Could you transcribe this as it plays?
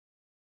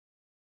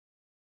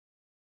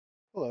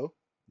Hello,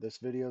 this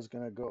video is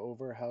going to go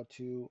over how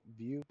to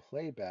view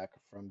playback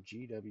from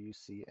GW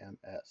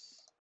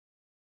CMS.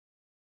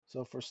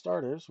 So for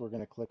starters, we're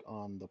going to click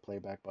on the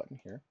playback button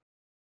here.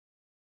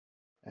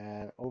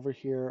 And over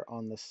here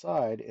on the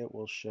side, it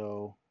will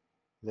show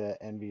the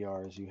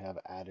NVRs you have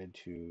added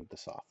to the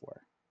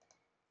software.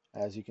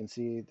 As you can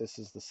see, this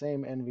is the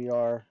same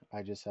NVR.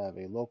 I just have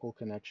a local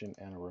connection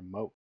and a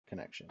remote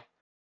connection.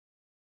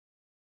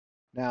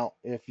 Now,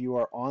 if you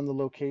are on the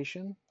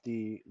location,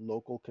 the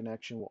local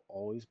connection will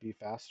always be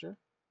faster,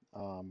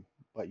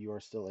 but you are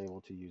still able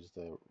to use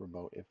the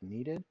remote if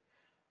needed.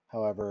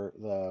 However,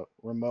 the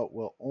remote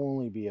will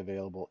only be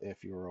available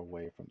if you're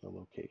away from the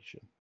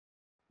location.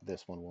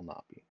 This one will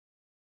not be.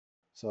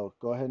 So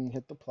go ahead and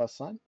hit the plus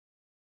sign.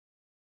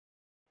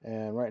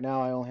 And right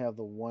now I only have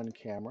the one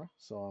camera,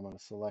 so I'm going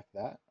to select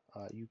that.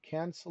 You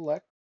can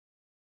select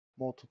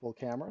multiple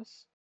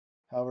cameras.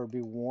 However,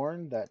 be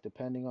warned that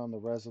depending on the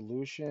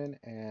resolution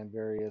and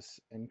various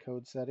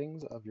encode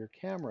settings of your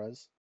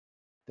cameras,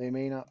 they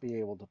may not be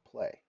able to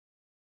play.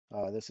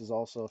 This is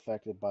also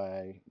affected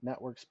by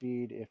network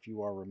speed if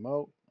you are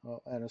remote,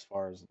 and as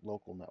far as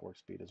local network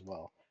speed as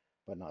well,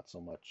 but not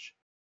so much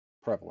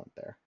prevalent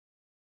there.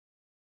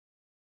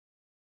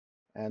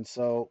 And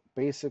so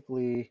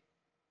basically,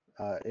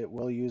 it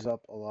will use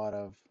up a lot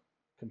of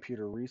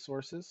computer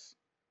resources,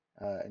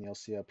 and you'll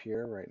see up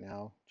here right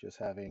now, just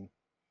having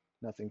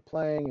nothing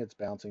playing, it's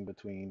bouncing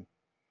between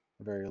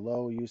a very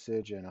low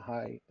usage and a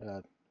high,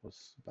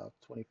 was about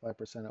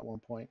 25% at one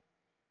point,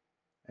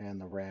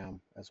 and the RAM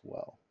as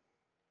well.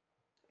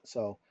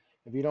 So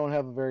if you don't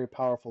have a very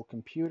powerful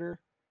computer,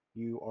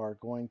 you are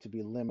going to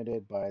be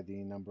limited by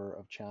the number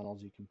of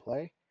channels you can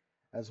play,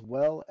 as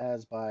well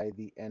as by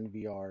the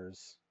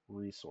NVR's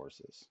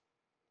resources.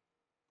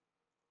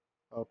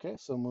 Okay,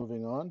 so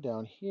moving on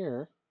down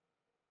here,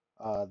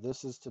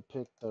 this is to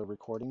pick the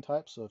recording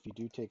type. So if you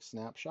do take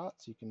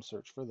snapshots, you can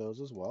search for those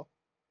as well.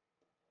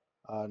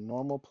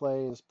 Normal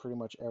play is pretty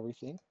much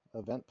everything.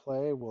 Event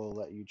play will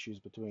let you choose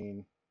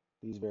between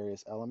these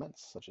various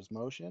elements, such as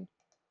motion.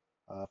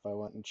 If I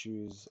want to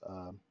choose,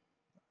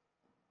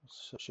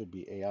 should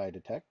be AI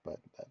detect, but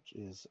that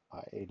is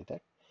IA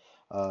detect.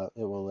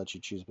 It will let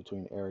you choose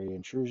between area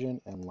intrusion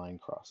and line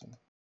crossing.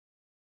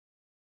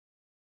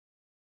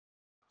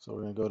 So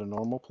we're going to go to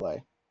normal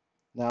play.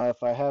 Now,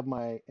 if I have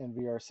my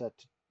NVR set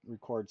to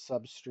record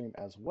substream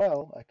as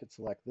well, I could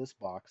select this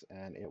box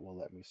and it will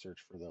let me search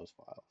for those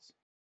files.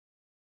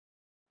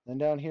 Then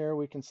down here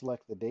we can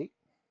select the date.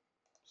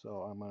 So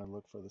I'm going to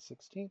look for the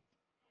 16th.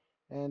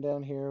 And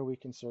down here we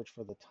can search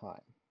for the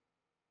time.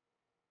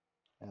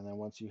 And then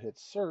once you hit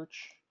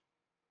search,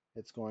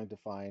 it's going to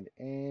find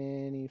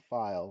any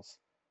files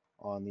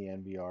on the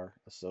NVR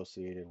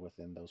associated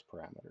within those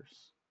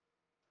parameters.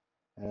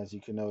 And as you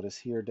can notice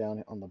here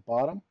down on the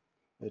bottom,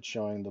 it's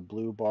showing the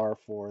blue bar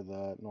for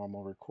the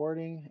normal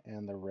recording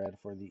and the red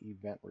for the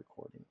event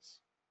recordings.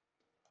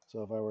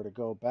 So if I were to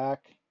go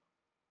back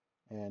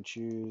and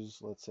choose,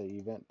 let's say,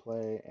 event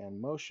play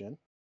and motion,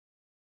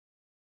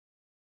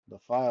 the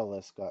file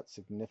list got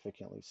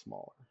significantly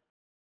smaller.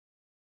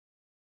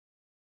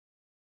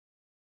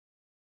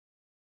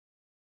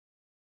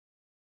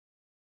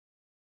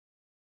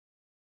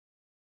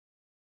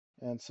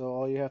 And so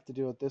all you have to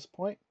do at this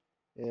point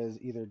is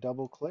either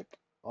double click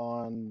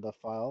on the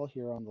file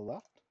here on the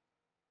left,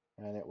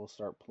 and it will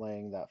start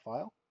playing that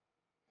file.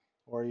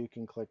 Or you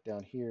can click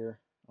down here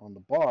on the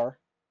bar,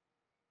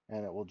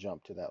 and it will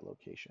jump to that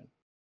location.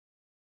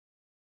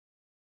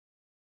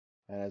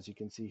 And as you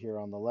can see here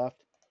on the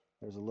left,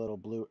 there's a little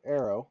blue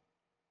arrow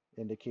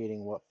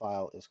indicating what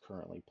file is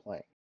currently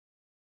playing.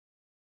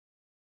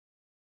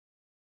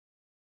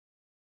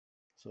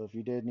 So if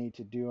you did need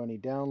to do any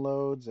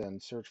downloads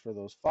and search for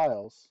those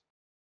files,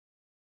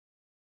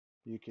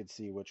 you could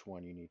see which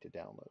one you need to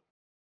download.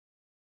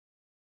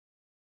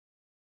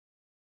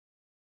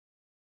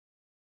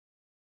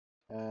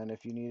 And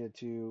if you needed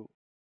to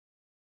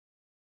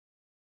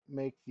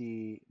make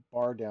the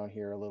bar down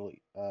here a little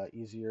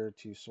easier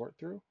to sort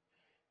through,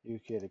 you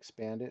could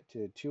expand it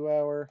to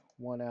 2-hour,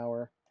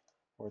 1-hour,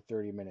 or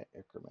 30-minute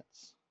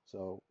increments.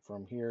 So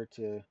from here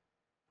to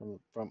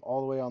from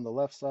all the way on the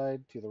left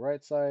side to the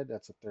right side,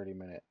 that's a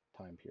 30-minute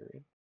time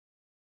period.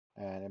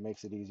 And it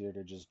makes it easier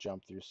to just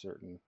jump through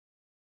certain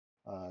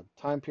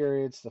time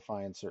periods to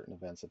find certain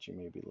events that you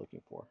may be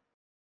looking for.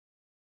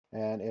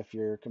 And if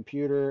your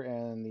computer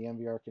and the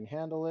NVR can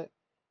handle it,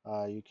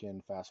 you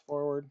can fast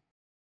forward.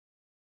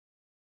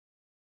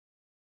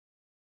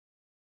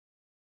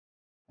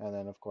 And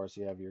then, of course,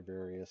 you have your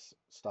various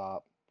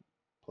stop,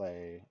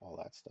 play, all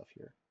that stuff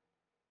here.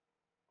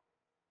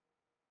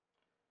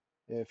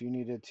 If you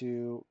needed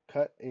to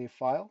cut a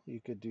file, you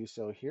could do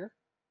so here.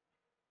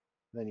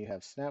 Then you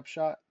have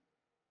snapshot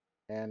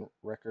and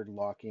record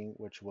locking,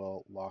 which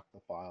will lock the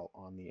file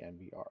on the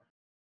NVR.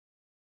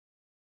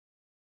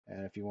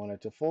 And if you want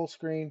it to full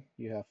screen,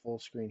 you have full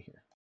screen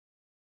here.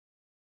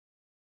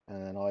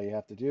 And then all you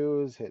have to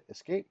do is hit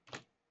escape,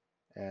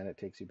 and it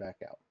takes you back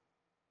out.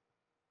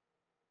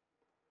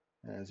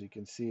 And as you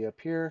can see up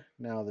here,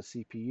 now the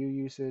CPU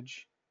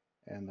usage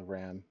and the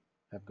RAM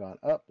have gone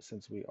up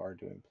since we are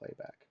doing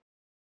playback.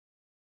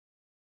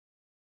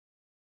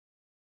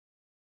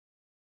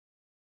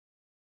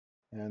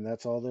 And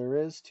that's all there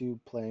is to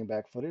playing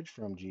back footage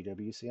from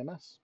GW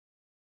CMS.